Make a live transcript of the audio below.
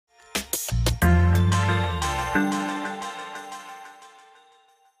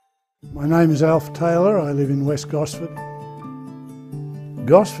My name is Alf Taylor. I live in West Gosford.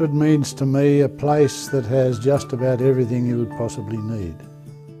 Gosford means to me a place that has just about everything you would possibly need,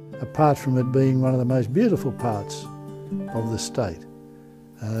 apart from it being one of the most beautiful parts of the state.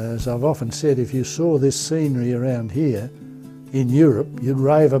 As I've often said, if you saw this scenery around here in Europe, you'd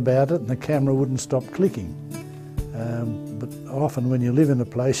rave about it and the camera wouldn't stop clicking. But often when you live in a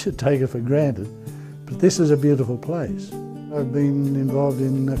place, you take it for granted. But this is a beautiful place. I've been involved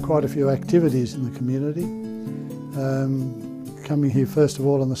in quite a few activities in the community. Coming here first of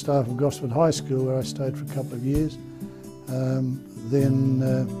all on the staff of Gosford High School, where I stayed for a couple of years. Then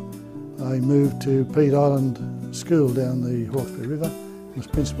I moved to Pete Island School down the Hawkesbury River. I was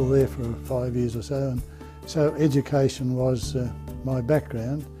principal there for 5 years or so, and so education was my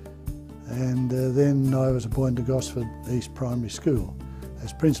background. And then I was appointed to Gosford East Primary School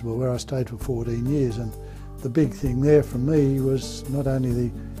as principal, where I stayed for 14 years. And the big thing there for me was not only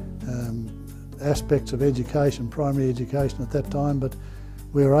the aspects of education, primary education at that time, but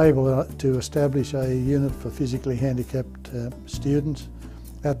we were able to establish a unit for physically handicapped students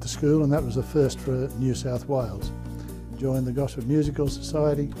at the school, and that was the first for New South Wales. Joined the Gosford Musical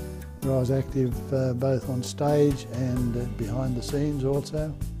Society, where I was active both on stage and behind the scenes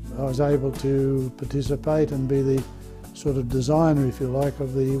also. I was able to participate and be the sort of designer, if you like,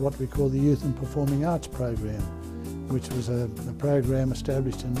 of what we call the Youth and Performing Arts program, which was a program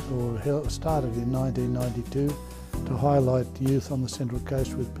established started in 1992 to highlight youth on the Central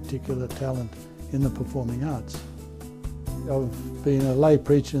Coast with particular talent in the performing arts. I've been a lay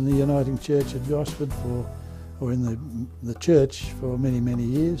preacher in the Uniting Church at Gosford or in the church for many, many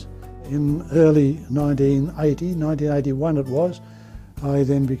years. In early 1981 it was, I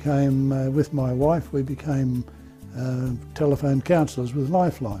then became, with my wife, we became telephone counsellors with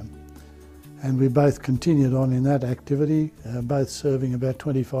Lifeline. And we both continued on in that activity, both serving about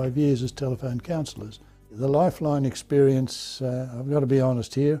 25 years as telephone counsellors. The Lifeline experience, I've got to be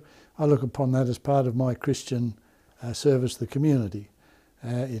honest here, I look upon that as part of my Christian service to the community.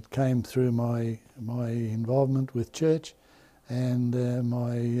 It came through my involvement with church and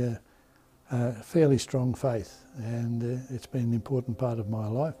my fairly strong faith, and it's been an important part of my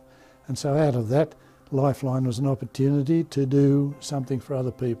life. And so out of that, Lifeline was an opportunity to do something for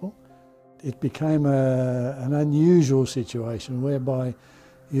other people. It became an unusual situation whereby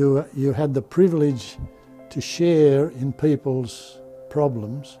you had the privilege to share in people's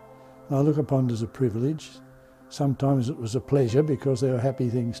problems. And I look upon it as a privilege. Sometimes it was a pleasure because they were happy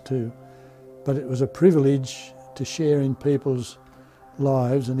things too. But it was a privilege to share in people's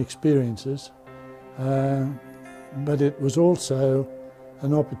lives and experiences. But it was also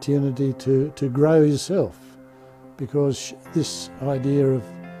an opportunity to grow yourself, because this idea of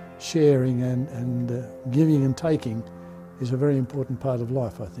sharing and giving and taking is a very important part of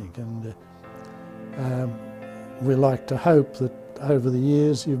life, I think. And we like to hope that over the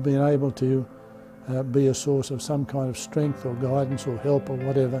years you've been able to be a source of some kind of strength or guidance or help or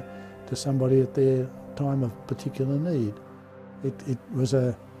whatever to somebody at their time of particular need. It was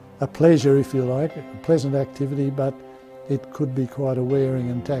a pleasure, if you like, a pleasant activity, but it could be quite a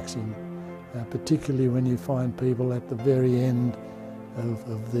wearing and taxing, particularly when you find people at the very end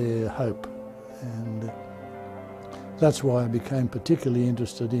of their hope. And that's why I became particularly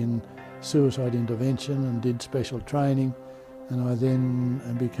interested in suicide intervention and did special training, and I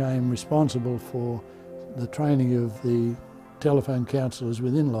then became responsible for the training of the telephone counsellors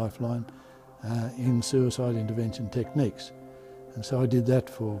within Lifeline in suicide intervention techniques. And so I did that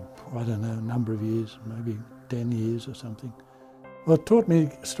for, I don't know, a number of years, maybe 10 years or something. Well, it taught me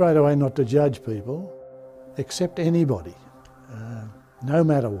straight away not to judge people, accept anybody, no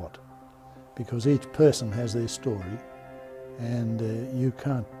matter what, because each person has their story, and you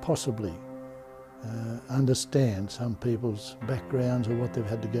can't possibly understand some people's backgrounds or what they've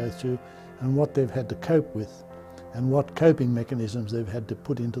had to go through and what they've had to cope with and what coping mechanisms they've had to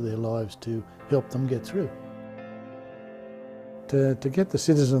put into their lives to help them get through. To get the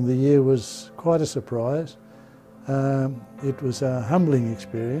Citizen of the Year was quite a surprise. It was a humbling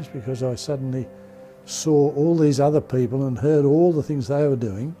experience because I suddenly saw all these other people and heard all the things they were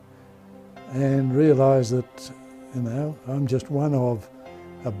doing and realised that, you know, I'm just one of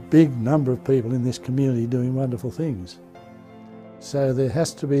a big number of people in this community doing wonderful things. So there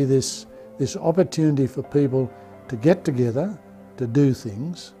has to be this opportunity for people to get together, to do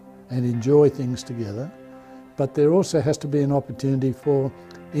things and enjoy things together, but there also has to be an opportunity for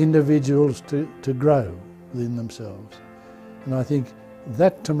individuals to grow within themselves. And I think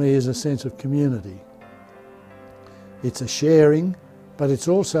that to me is a sense of community. It's a sharing, but it's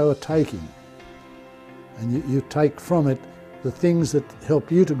also a taking. And you take from it the things that help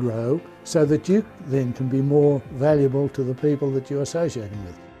you to grow so that you then can be more valuable to the people that you're associating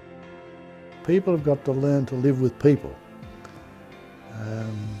with. People have got to learn to live with people.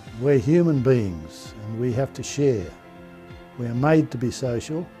 We're human beings and we have to share. We are made to be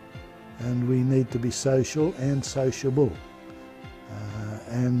social, and we need to be social and sociable,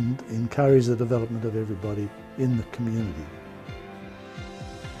 and encourage the development of everybody in the community.